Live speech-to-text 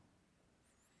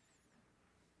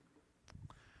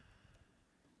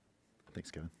Thanks,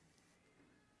 Kevin.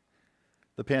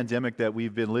 The pandemic that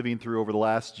we've been living through over the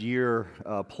last year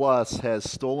plus has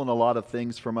stolen a lot of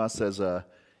things from us as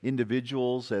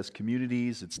individuals, as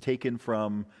communities. It's taken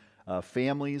from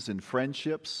families and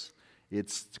friendships.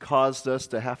 It's caused us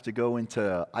to have to go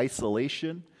into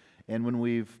isolation. And when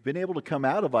we've been able to come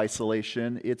out of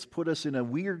isolation, it's put us in a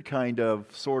weird kind of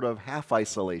sort of half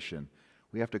isolation.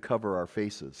 We have to cover our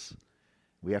faces.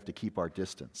 We have to keep our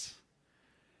distance.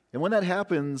 And when that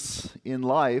happens in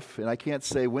life, and I can't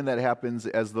say when that happens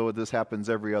as though this happens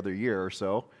every other year or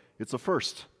so, it's a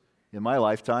first in my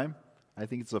lifetime. I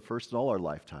think it's a first in all our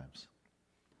lifetimes.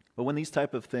 But when these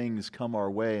type of things come our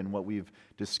way, and what we've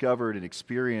discovered and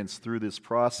experienced through this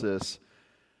process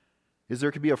is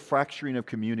there can be a fracturing of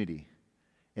community,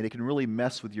 and it can really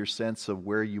mess with your sense of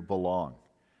where you belong,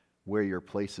 where your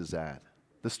place is at.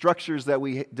 The structures that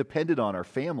we depended on, our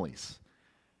families,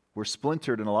 were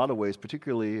splintered in a lot of ways,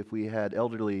 particularly if we had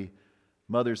elderly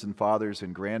mothers and fathers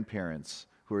and grandparents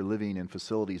who are living in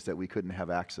facilities that we couldn't have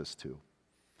access to.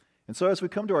 And so as we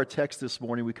come to our text this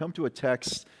morning, we come to a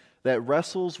text that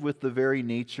wrestles with the very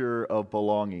nature of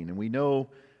belonging. And we know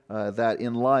that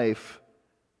in life,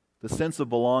 the sense of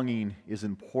belonging is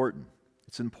important.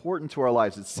 It's important to our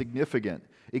lives. It's significant.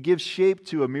 It gives shape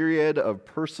to a myriad of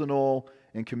personal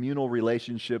and communal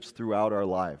relationships throughout our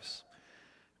lives.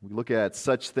 We look at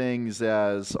such things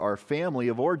as our family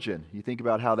of origin. You think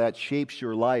about how that shapes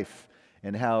your life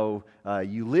and how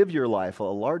you live your life. A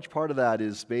large part of that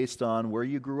is based on where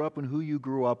you grew up and who you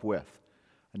grew up with.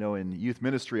 I know in youth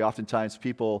ministry, oftentimes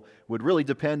people would really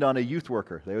depend on a youth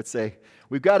worker. They would say,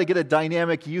 we've got to get a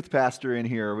dynamic youth pastor in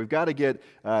here. We've got to get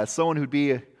someone who'd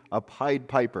be a Pied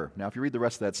Piper. Now, if you read the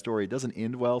rest of that story, it doesn't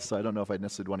end well, so I don't know if I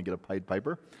necessarily want to get a Pied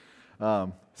Piper.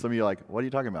 Some of you are like, what are you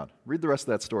talking about? Read the rest of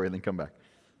that story and then come back.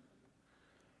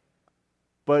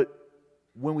 But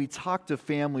when we talk to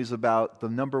families about the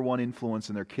number one influence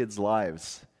in their kids'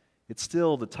 lives, it's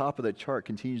still the top of that chart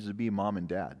continues to be mom and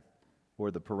dad, or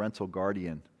the parental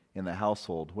guardian in the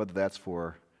household, whether that's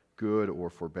for good or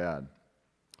for bad.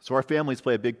 So our families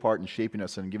play a big part in shaping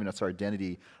us and giving us our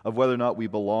identity of whether or not we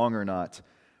belong or not.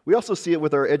 We also see it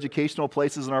with our educational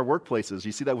places and our workplaces.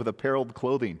 You see that with apparelled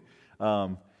clothing.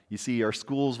 You see our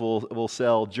schools will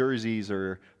sell jerseys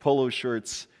or polo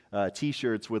shirts,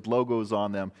 T-shirts with logos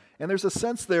on them. And there's a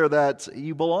sense there that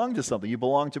you belong to something. You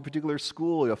belong to a particular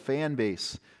school, a fan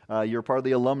base. You're part of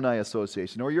the alumni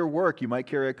association. Or your work, you might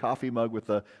carry a coffee mug with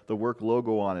the work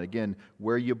logo on it. Again,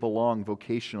 where you belong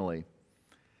vocationally.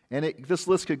 And this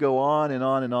list could go on and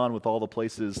on and on with all the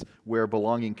places where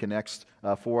belonging connects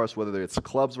for us, whether it's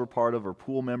clubs we're part of or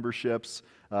pool memberships.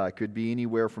 It could be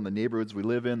anywhere from the neighborhoods we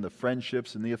live in, the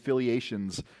friendships and the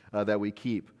affiliations that we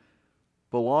keep.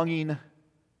 Belonging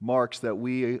marks that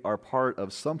we are part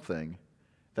of something,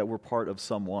 that we're part of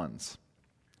someone's.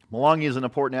 Belonging is an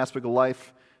important aspect of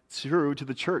life, true to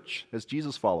the church as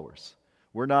Jesus followers.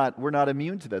 We're not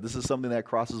immune to that. This is something that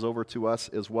crosses over to us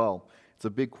as well. It's a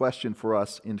big question for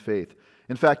us in faith.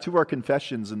 In fact, two of our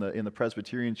confessions in the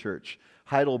Presbyterian Church,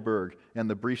 Heidelberg and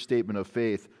the Brief Statement of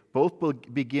Faith, both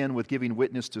begin with giving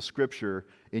witness to Scripture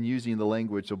and using the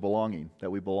language of belonging, that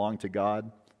we belong to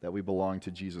God, that we belong to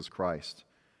Jesus Christ.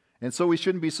 And so we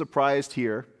shouldn't be surprised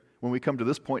here when we come to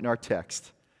this point in our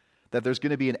text that there's going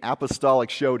to be an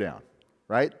apostolic showdown,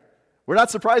 right? We're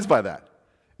not surprised by that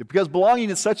because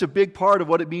belonging is such a big part of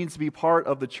what it means to be part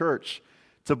of the church,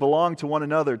 to belong to one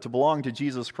another, to belong to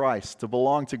Jesus Christ, to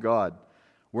belong to God.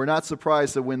 We're not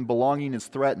surprised that when belonging is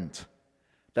threatened,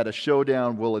 that a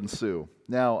showdown will ensue.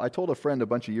 Now, I told a friend a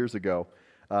bunch of years ago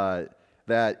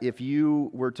that if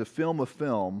you were to film a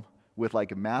film with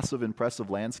like massive, impressive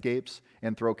landscapes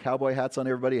and throw cowboy hats on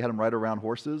everybody, had them ride around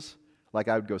horses, like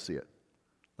I would go see it.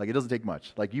 Like it doesn't take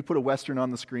much. Like you put a Western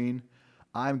on the screen,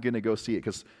 I'm going to go see it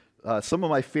because some of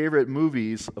my favorite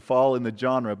movies fall in the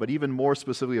genre, but even more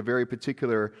specifically a very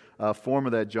particular form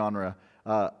of that genre.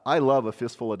 I love A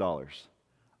Fistful of Dollars.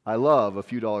 I love A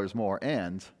Few Dollars More,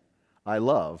 and I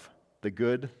love the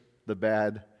good, the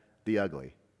bad, the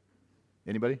ugly.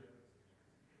 Anybody?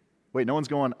 Wait, no one's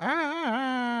going,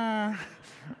 ah.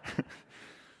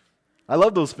 I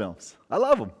love those films. I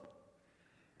love them.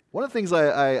 One of the things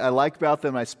I like about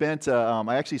them, I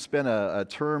actually spent a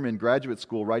term in graduate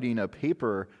school writing a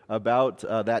paper about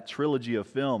that trilogy of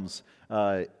films,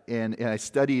 and I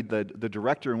studied the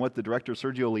director and what the director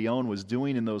Sergio Leone was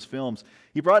doing in those films.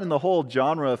 He brought in the whole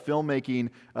genre of filmmaking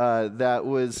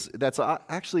that's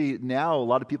actually now a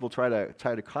lot of people try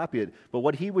to copy it. But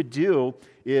what he would do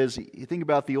is, you think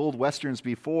about the old westerns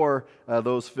before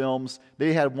those films,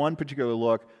 they had one particular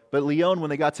look. But Leone, when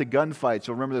they got to gunfights,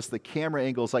 you'll remember this, the camera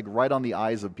angle is like right on the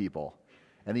eyes of people.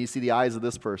 And then you see the eyes of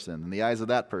this person, and the eyes of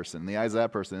that person, and the eyes of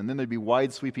that person. And then there'd be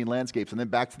wide sweeping landscapes, and then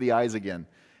back to the eyes again.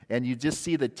 And you just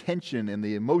see the tension and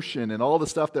the emotion and all the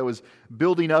stuff that was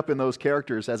building up in those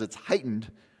characters as it's heightened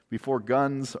before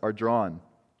guns are drawn.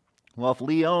 Well, if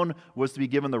Leon was to be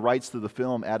given the rights to the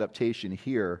film adaptation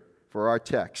here for our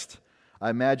text,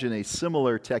 I imagine a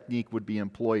similar technique would be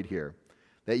employed here.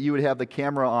 That you would have the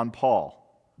camera on Paul,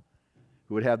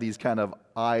 who would have these kind of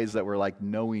eyes that were like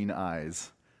knowing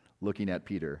eyes looking at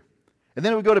Peter. And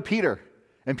then it would go to Peter,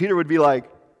 and Peter would be like,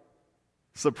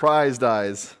 surprised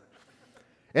eyes.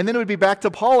 And then it would be back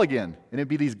to Paul again, and it'd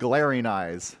be these glaring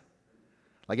eyes.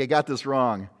 Like, I got this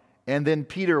wrong. And then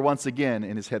Peter once again,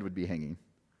 and his head would be hanging.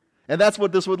 And that's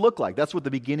what this would look like. That's what the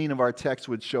beginning of our text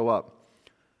would show up.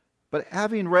 But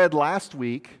having read last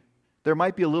week, there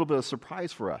might be a little bit of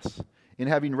surprise for us in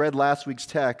having read last week's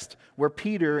text, where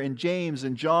Peter and James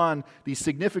and John, these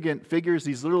significant figures,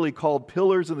 these literally called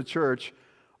pillars in the church,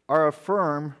 are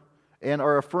affirming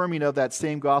of that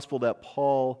same gospel that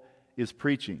Paul is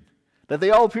preaching. That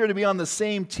they all appear to be on the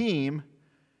same team,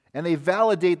 and they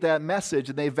validate that message,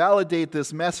 and they validate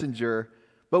this messenger.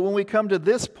 But when we come to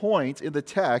this point in the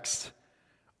text,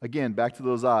 again, back to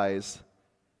those eyes,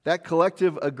 that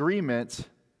collective agreement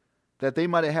that they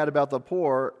might have had about the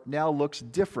poor now looks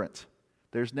different.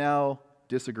 There's now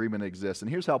disagreement exists.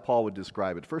 And here's how Paul would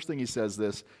describe it. First thing he says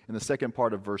this in the second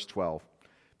part of verse 12.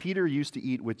 Peter used to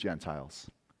eat with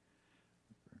Gentiles.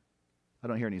 I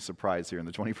don't hear any surprise here in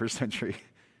the 21st century.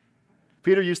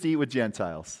 Peter used to eat with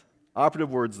Gentiles.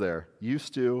 Operative words there,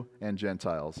 used to and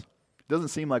Gentiles. It doesn't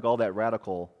seem like all that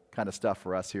radical kind of stuff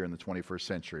for us here in the 21st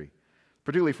century.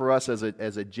 Particularly for us as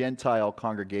a Gentile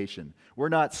congregation. We're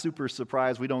not super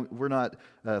surprised. We're not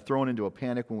thrown into a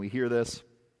panic when we hear this.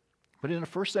 But in a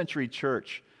first century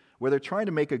church, where they're trying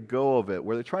to make a go of it,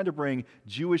 where they're trying to bring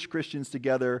Jewish Christians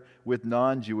together with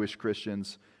non-Jewish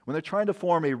Christians, when they're trying to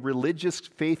form a religious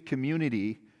faith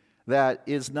community that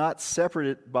is not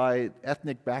separated by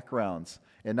ethnic backgrounds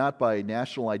and not by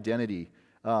national identity,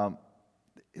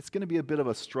 it's going to be a bit of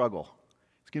a struggle.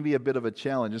 It's going to be a bit of a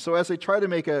challenge. And so as they try to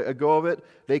make a go of it,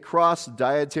 they cross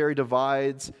dietary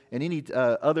divides and any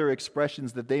other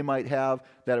expressions that they might have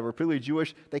that were purely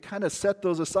Jewish. They kind of set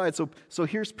those aside. So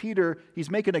here's Peter. He's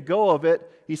making a go of it.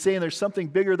 He's saying there's something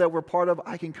bigger that we're part of.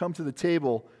 I can come to the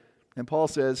table. And Paul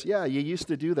says, yeah, you used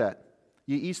to do that.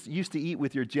 You used to eat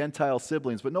with your Gentile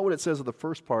siblings. But know what it says in the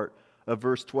first part of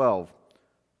verse 12.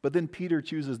 But then Peter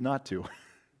chooses not to.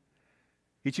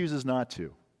 He chooses not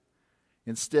to.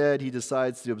 Instead, he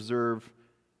decides to observe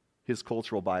his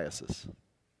cultural biases.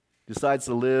 Decides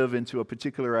to live into a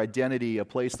particular identity, a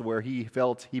place where he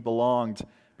felt he belonged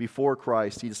before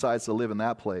Christ. He decides to live in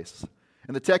that place.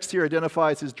 And the text here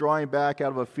identifies his drawing back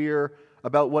out of a fear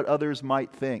about what others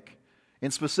might think.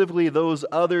 And specifically those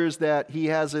others that he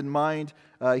has in mind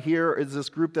here is this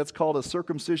group that's called a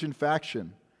circumcision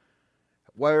faction,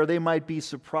 where they might be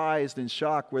surprised and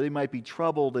shocked, where they might be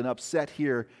troubled and upset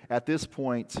here at this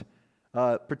point,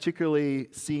 particularly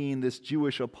seeing this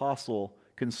Jewish apostle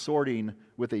consorting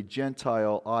with a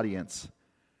Gentile audience.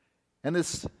 And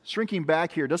this shrinking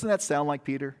back here, doesn't that sound like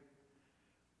Peter?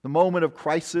 The moment of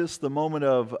crisis, the moment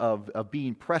of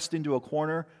being pressed into a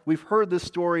corner. We've heard this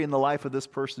story in the life of this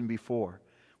person before.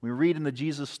 We read in the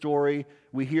Jesus story,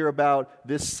 we hear about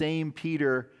this same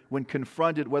Peter, when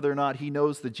confronted whether or not he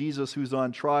knows the Jesus who's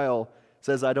on trial,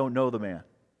 says, I don't know the man.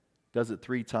 Does it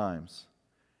 3 times.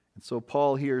 And so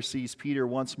Paul here sees Peter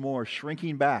once more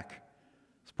shrinking back.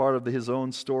 It's part of his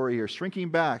own story here, shrinking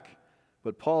back.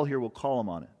 But Paul here will call him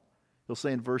on it. He'll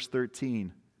say in verse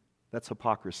 13, that's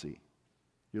hypocrisy.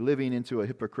 You're living into a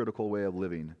hypocritical way of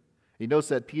living. He notes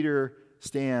that Peter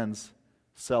stands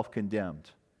self-condemned,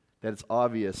 that it's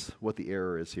obvious what the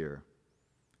error is here.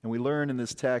 And we learn in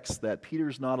this text that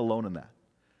Peter's not alone in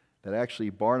that actually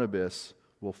Barnabas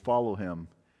will follow him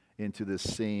into this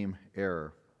same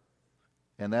error.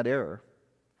 And that error,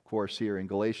 of course, here in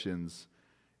Galatians,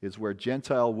 is where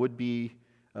Gentile would-be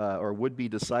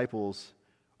disciples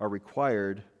are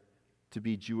required to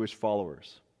be Jewish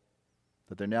followers.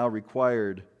 That they're now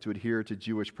required to adhere to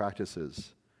Jewish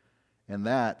practices. And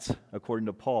that, according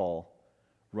to Paul,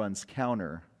 runs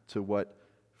counter to what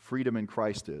freedom in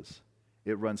Christ is.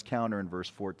 It runs counter in verse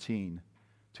 14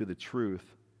 to the truth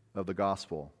of the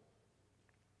gospel.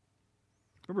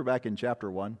 Remember back in chapter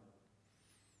 1?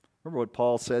 Remember what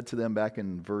Paul said to them back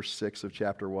in verse 6 of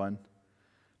chapter 1?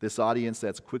 This audience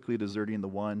that's quickly deserting the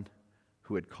one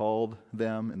who had called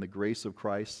them in the grace of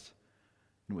Christ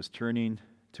and was turning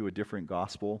to a different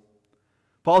gospel.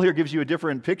 Paul here gives you a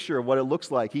different picture of what it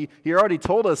looks like. He already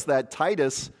told us that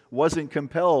Titus wasn't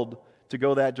compelled to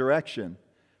go that direction.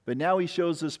 But now he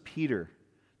shows us Peter,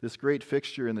 this great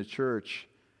fixture in the church,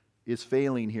 is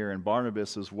failing here, and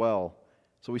Barnabas as well.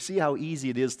 So we see how easy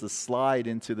it is to slide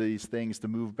into these things, to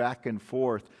move back and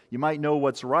forth. You might know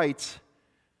what's right,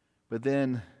 but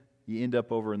then you end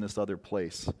up over in this other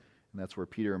place. And that's where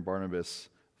Peter and Barnabas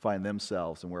find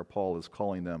themselves and where Paul is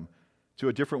calling them to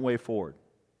a different way forward.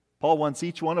 Paul wants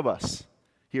each one of us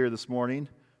here this morning,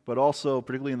 but also,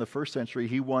 particularly in the first century,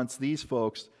 he wants these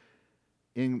folks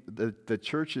in the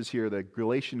churches here, the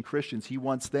Galatian Christians, he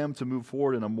wants them to move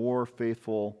forward in a more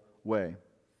faithful way.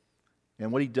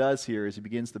 And what he does here is he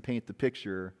begins to paint the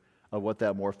picture of what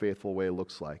that more faithful way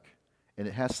looks like. And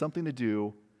it has something to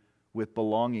do with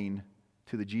belonging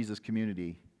to the Jesus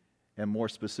community, and more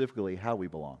specifically, how we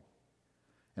belong.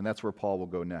 And that's where Paul will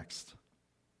go next.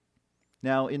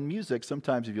 Now, in music,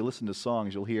 sometimes if you listen to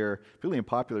songs, you'll hear, particularly in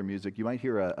popular music, you might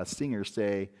hear a singer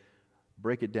say,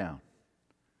 break it down.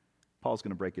 Paul's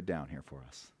going to break it down here for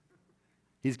us.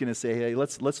 He's going to say, hey,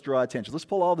 let's draw attention. Let's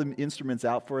pull all the instruments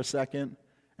out for a second,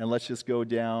 and let's just go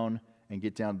down and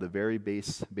get down to the very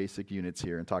basic units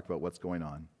here and talk about what's going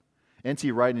on.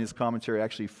 N.T. Wright, in his commentary,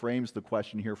 actually frames the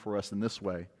question here for us in this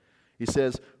way. He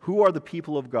says, who are the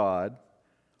people of God?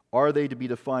 Are they to be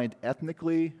defined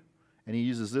ethnically, and he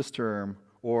uses this term,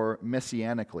 or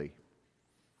messianically?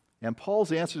 And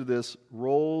Paul's answer to this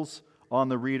rolls on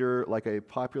the reader like a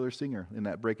popular singer in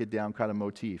that break it down kind of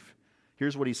motif.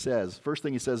 Here's what he says. First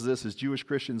thing he says this is Jewish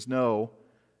Christians know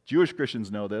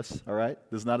this, all right?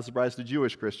 This is not a surprise to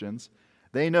Jewish Christians.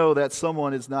 They know that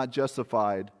someone is not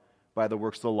justified by the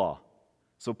works of the law.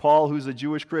 So Paul, who's a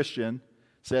Jewish Christian,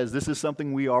 says this is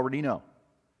something we already know,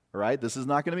 all right? This is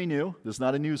not going to be new. This is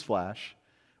not a news flash.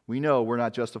 We know we're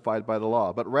not justified by the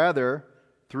law, but rather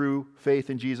through faith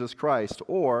in Jesus Christ,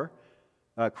 or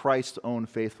Christ's own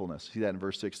faithfulness. See that in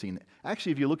verse 16.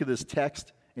 Actually, if you look at this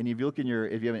text, and if you look if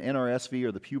you have an NRSV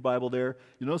or the Pew Bible there,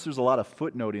 you'll notice there's a lot of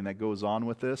footnoting that goes on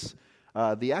with this.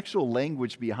 The actual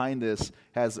language behind this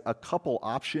has a couple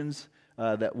options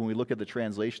that when we look at the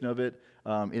translation of it,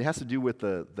 it has to do with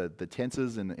the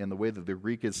tenses and the way that the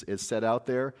Greek is set out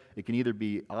there. It can either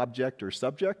be object or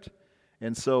subject.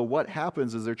 And so what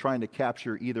happens is they're trying to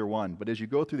capture either one. But as you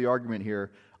go through the argument here,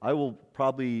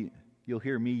 you'll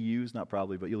hear me use, not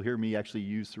probably, but you'll hear me actually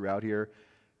use throughout here,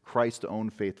 Christ's own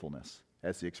faithfulness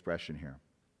as the expression here.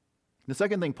 The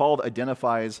second thing Paul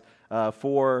identifies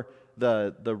for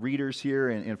the readers here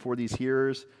and for these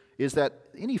hearers is that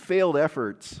any failed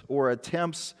efforts or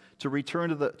attempts to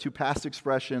return to past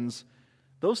expressions,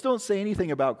 those don't say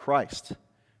anything about Christ,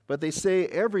 but they say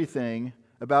everything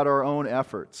about our own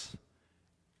efforts.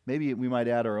 Maybe we might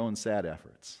add our own sad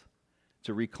efforts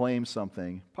to reclaim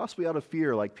something, possibly out of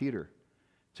fear like Peter,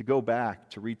 to go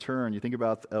back, to return. You think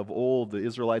about of old, the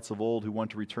Israelites of old who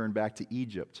want to return back to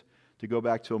Egypt, to go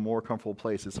back to a more comfortable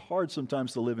place. It's hard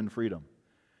sometimes to live in freedom.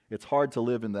 It's hard to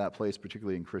live in that place,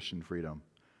 particularly in Christian freedom.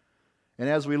 And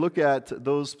as we look at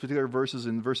those particular verses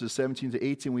in verses 17 to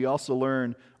 18, we also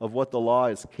learn of what the law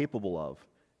is capable of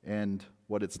and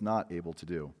what it's not able to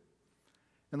do.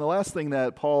 And the last thing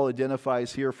that Paul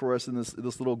identifies here for us in this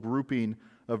little grouping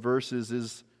of verses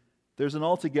is there's an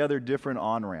altogether different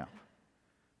on-ramp.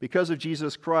 Because of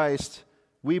Jesus Christ,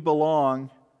 we belong,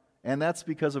 and that's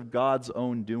because of God's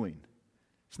own doing.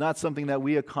 It's not something that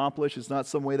we accomplish. It's not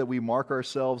some way that we mark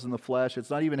ourselves in the flesh. It's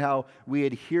not even how we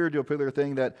adhere to a particular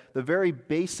thing. That the very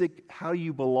basic how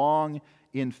you belong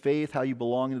in faith, how you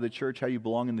belong in the church, how you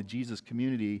belong in the Jesus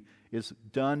community is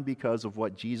done because of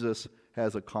what Jesus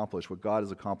has accomplished, what God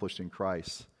has accomplished in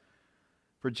Christ.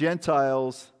 For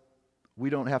Gentiles, we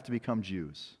don't have to become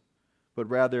Jews, but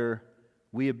rather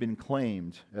we have been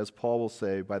claimed, as Paul will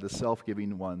say, by the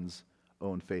self-giving one's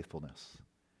own faithfulness.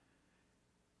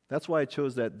 That's why I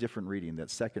chose that different reading, that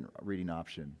second reading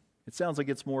option. It sounds like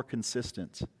it's more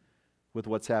consistent with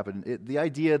what's happened. The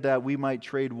idea that we might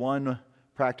trade one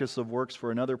practice of works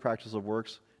for another practice of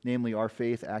works, namely our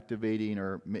faith activating,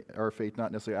 or our faith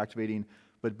not necessarily activating,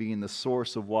 but being the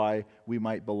source of why we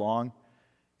might belong,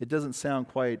 it doesn't sound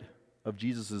quite of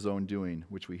Jesus' own doing,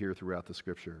 which we hear throughout the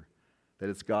Scripture, that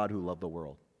it's God who loved the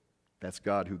world. That's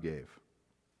God who gave.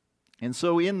 And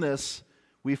so in this,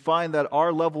 we find that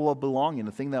our level of belonging,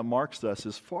 the thing that marks us,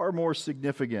 is far more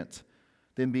significant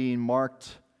than being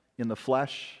marked in the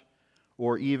flesh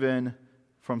or even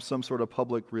from some sort of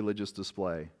public religious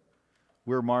display.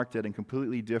 We're marked at a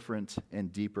completely different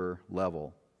and deeper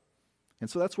level. And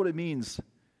so that's what it means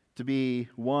to be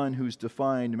one who's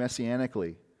defined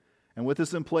messianically. And with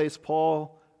this in place,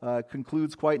 Paul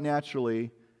concludes quite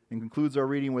naturally and concludes our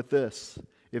reading with this.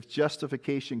 If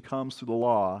justification comes through the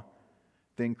law,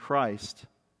 then Christ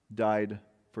died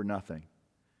for nothing.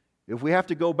 If we have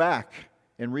to go back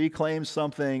and reclaim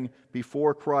something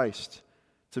before Christ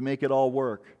to make it all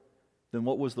work, then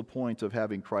what was the point of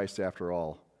having Christ after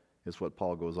all, is what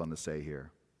Paul goes on to say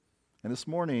here. And this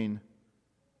morning,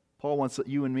 Paul wants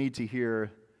you and me to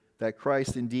hear that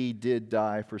Christ indeed did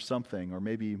die for something, or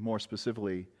maybe more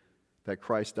specifically, that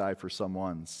Christ died for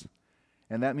someone's.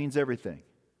 And that means everything.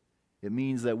 It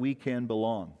means that we can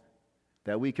belong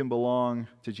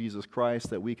to Jesus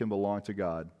Christ, that we can belong to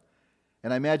God.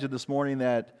 And I imagine this morning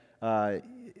that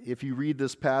if you read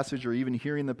this passage, or even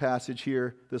hearing the passage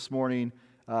here this morning,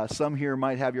 some here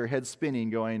might have your head spinning,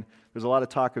 going, there's a lot of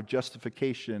talk of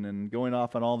justification and going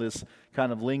off on all this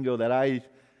kind of lingo that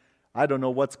I don't know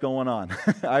what's going on.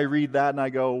 I read that and I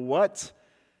go, what?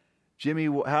 Jimmy,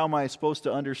 how am I supposed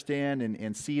to understand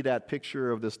and see that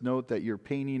picture of this note that you're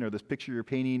painting, or this picture you're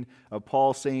painting of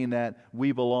Paul saying that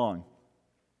we belong?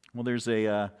 Well, there's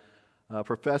a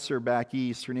professor back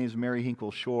east. Her name's Mary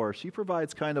Hinkle Shore. She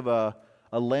provides kind of a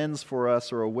lens for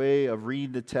us, or a way of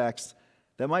reading the text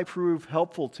that might prove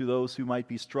helpful to those who might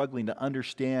be struggling to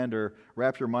understand or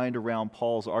wrap your mind around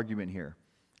Paul's argument here,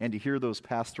 and to hear those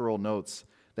pastoral notes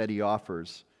that he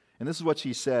offers. And this is what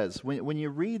she says. When you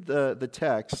read the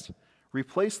text,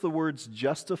 replace the words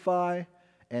justify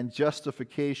and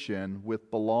justification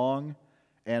with belong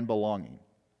and belonging.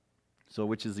 So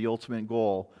which is the ultimate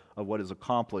goal of what is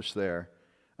accomplished there.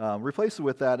 Replace it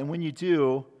with that, and when you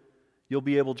do, you'll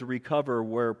be able to recover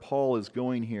where Paul is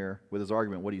going here with his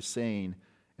argument, what he's saying,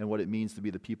 and what it means to be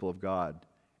the people of God,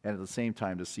 and at the same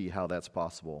time to see how that's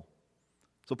possible.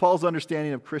 So Paul's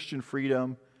understanding of Christian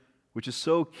freedom, which is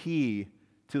so key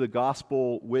to the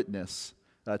gospel witness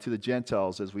to the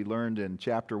Gentiles, as we learned in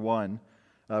chapter 1,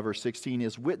 verse 16,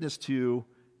 is witnessed to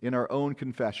in our own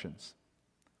confessions.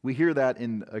 We hear that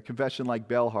in a confession like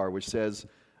Belhar, which says,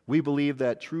 we believe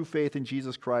that true faith in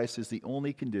Jesus Christ is the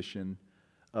only condition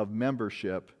of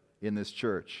membership in this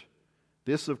church.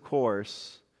 This, of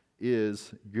course,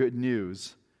 is good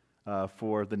news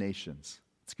for the nations.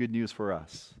 It's good news for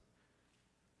us.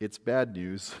 It's bad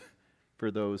news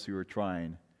for those who are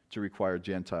trying to require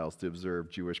Gentiles to observe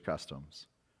Jewish customs.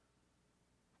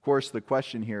 Of course, the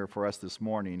question here for us this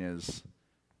morning is,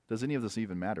 does any of this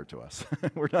even matter to us?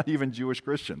 We're not even Jewish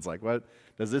Christians. Like, what?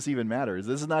 Does this even matter?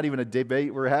 This is not even a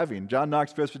debate we're having. John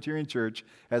Knox Presbyterian Church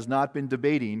has not been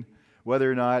debating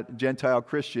whether or not Gentile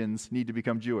Christians need to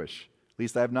become Jewish. At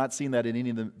least I have not seen that in any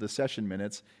of the session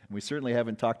minutes, and we certainly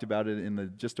haven't talked about it in the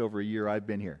just over a year I've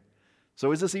been here.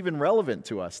 So is this even relevant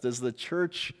to us? Does the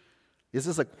church, is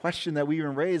this a question that we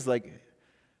even raise? Like,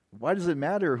 why does it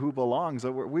matter who belongs?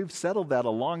 We've settled that a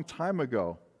long time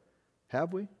ago.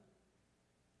 Have we?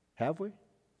 Have we?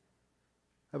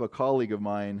 I have a colleague of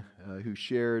mine who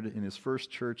shared in his first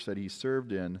church that he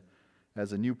served in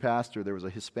as a new pastor. There was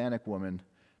a Hispanic woman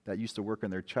that used to work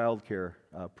in their child care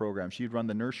program. She'd run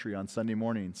the nursery on Sunday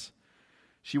mornings.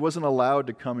 She wasn't allowed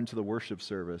to come into the worship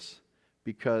service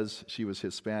because she was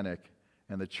Hispanic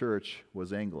and the church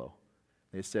was Anglo.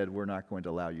 They said, we're not going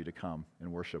to allow you to come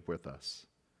and worship with us.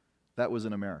 That was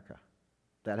in America.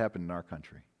 That happened in our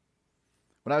country.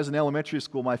 When I was in elementary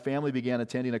school, my family began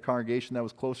attending a congregation that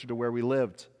was closer to where we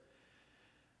lived.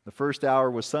 The first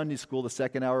hour was Sunday school. The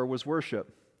second hour was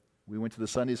worship. We went to the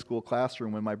Sunday school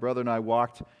classroom. When my brother and I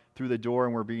walked through the door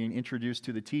and were being introduced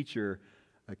to the teacher,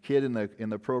 a kid in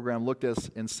the program looked at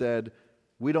us and said,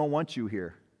 we don't want you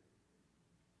here.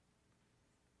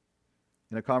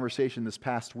 In a conversation this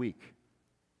past week,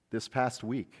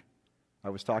 I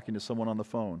was talking to someone on the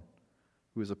phone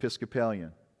who was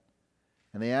Episcopalian.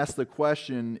 And they asked the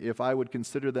question if I would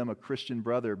consider them a Christian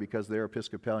brother because they're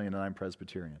Episcopalian and I'm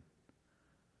Presbyterian.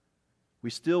 We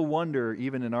still wonder,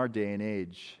 even in our day and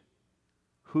age,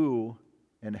 who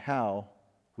and how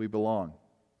we belong.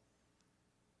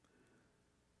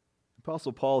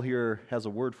 Apostle Paul here has a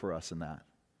word for us in that.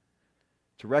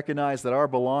 To recognize that our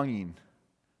belonging,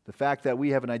 the fact that we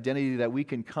have an identity that we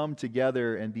can come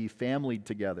together and be familyed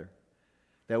together,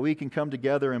 that we can come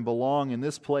together and belong in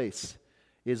this place,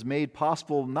 is made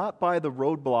possible not by the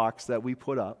roadblocks that we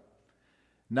put up,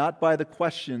 not by the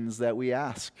questions that we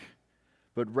ask,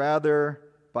 but rather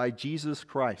by Jesus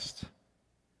Christ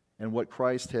and what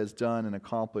Christ has done and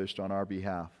accomplished on our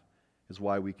behalf is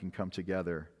why we can come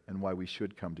together and why we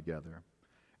should come together.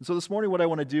 And so this morning what I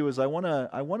want to do is I want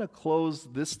to close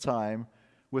this time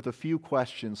with a few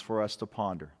questions for us to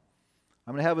ponder.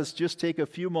 I'm going to have us just take a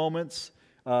few moments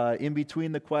in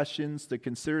between the questions to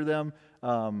consider them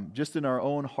just in our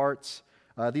own hearts.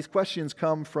 These questions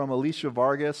come from Alicia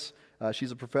Vargas.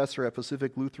 She's a professor at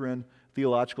Pacific Lutheran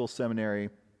Theological Seminary.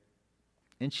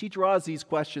 And she draws these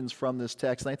questions from this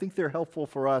text, and I think they're helpful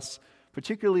for us,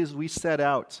 particularly as we set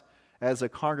out as a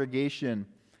congregation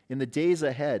in the days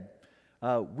ahead,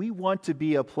 we want to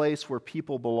be a place where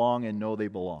people belong and know they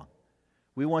belong.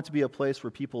 We want to be a place where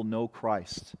people know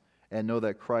Christ and know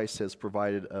that Christ has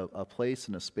provided a place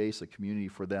and a space, a community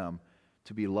for them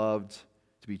to be loved,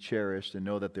 to be cherished, and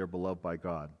know that they're beloved by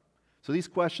God. So these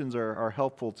questions are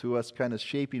helpful to us, kind of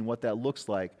shaping what that looks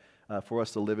like for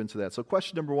us to live into that. So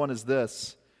question number one is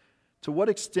this: to what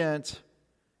extent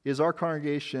is our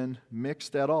congregation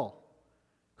mixed at all?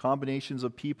 Combinations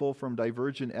of people from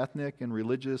divergent ethnic and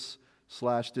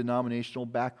religious/denominational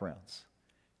backgrounds.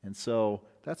 And so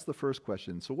that's the first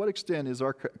question. So what extent is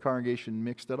our congregation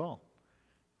mixed at all?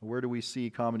 Where do we see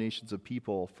combinations of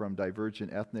people from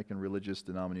divergent ethnic and religious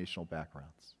denominational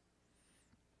backgrounds?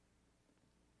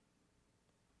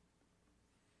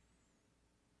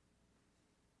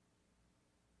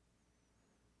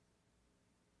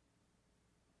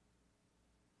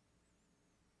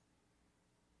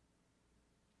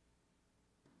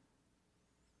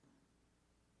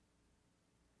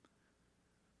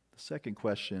 Second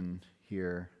question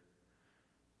here: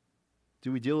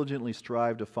 do we diligently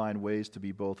strive to find ways to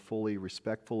be both fully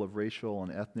respectful of racial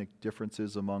and ethnic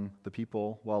differences among the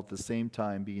people, while at the same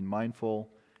time being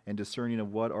mindful and discerning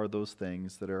of what are those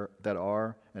things that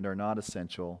are and are not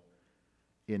essential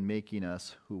in making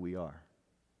us who we are?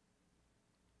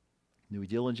 Do we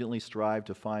diligently strive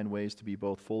to find ways to be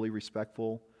both fully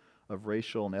respectful of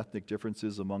racial and ethnic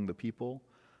differences among the people,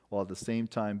 while at the same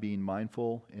time being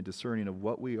mindful and discerning of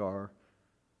what we are,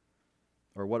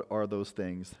 or what are those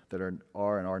things that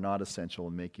are and are not essential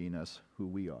in making us who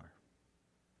we are?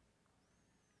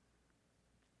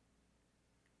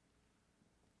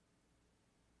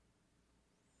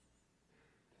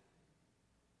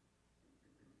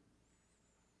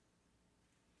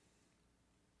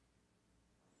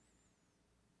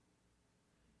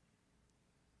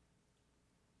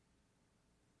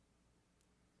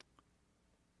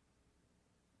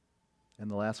 And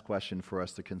the last question for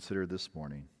us to consider this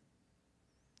morning: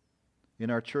 in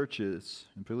our churches,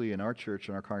 and particularly in our church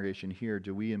and our congregation here,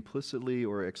 do we implicitly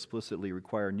or explicitly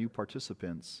require new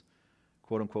participants,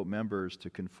 quote-unquote members, to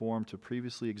conform to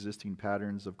previously existing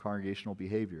patterns of congregational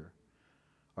behavior?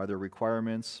 Are there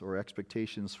requirements or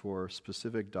expectations for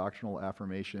specific doctrinal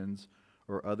affirmations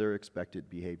or other expected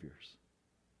behaviors?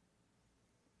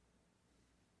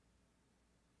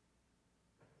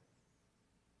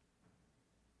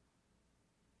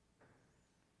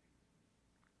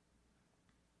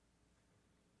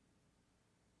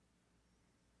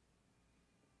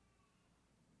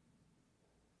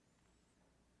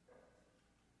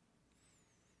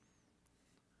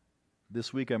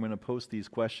 This week I'm going to post these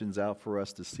questions out for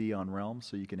us to see on Realm,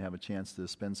 so you can have a chance to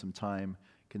spend some time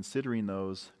considering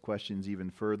those questions even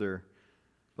further.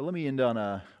 But let me end on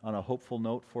a hopeful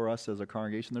note for us as a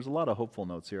congregation. There's a lot of hopeful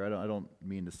notes here. I don't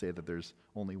mean to say that there's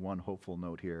only one hopeful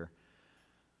note here.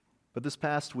 But this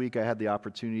past week I had the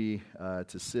opportunity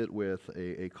to sit with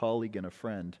a colleague and a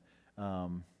friend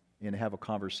and have a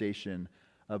conversation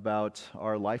about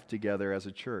our life together as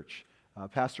a church.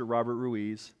 Pastor Robert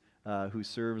Ruiz, who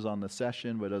serves on the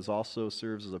session, but also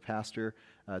serves as a pastor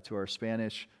to our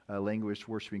Spanish language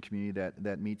worshiping community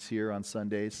that meets here on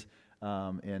Sundays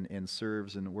and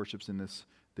serves and worships in this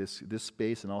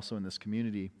space and also in this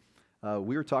community.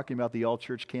 We were talking about the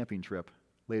all-church camping trip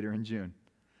later in June.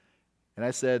 And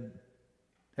I said,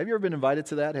 have you ever been invited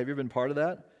to that? Have you ever been part of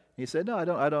that? And he said, no,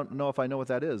 I don't know if I know what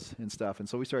that is and stuff. And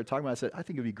so we started talking about it. I said, I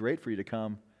think it would be great for you to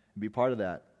come and be part of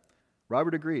that.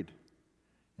 Robert agreed.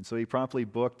 And so he promptly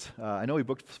booked, I know he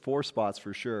booked 4 spots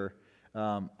for sure.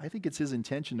 I think it's his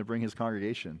intention to bring his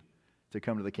congregation to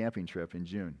come to the camping trip in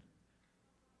June.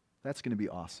 That's going to be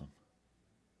awesome.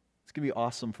 It's going to be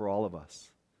awesome for all of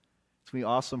us. It's going to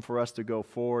be awesome for us to go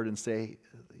forward and say,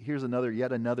 here's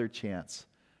yet another chance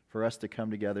for us to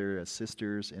come together as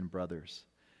sisters and brothers.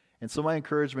 And so my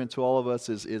encouragement to all of us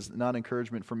is not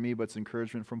encouragement from me, but it's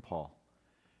encouragement from Paul.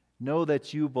 Know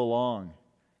that you belong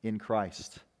in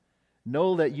Christ.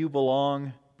 Know that you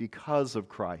belong because of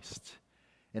Christ.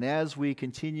 And as we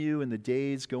continue in the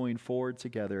days going forward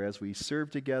together, as we serve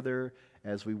together,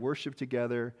 as we worship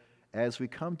together, as we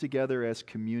come together as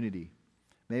community,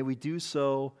 may we do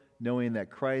so knowing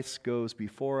that Christ goes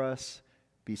before us,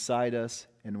 beside us,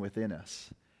 and within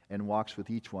us, and walks with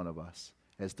each one of us,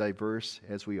 as diverse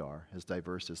as we are, as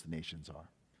diverse as the nations are.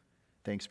 Thanks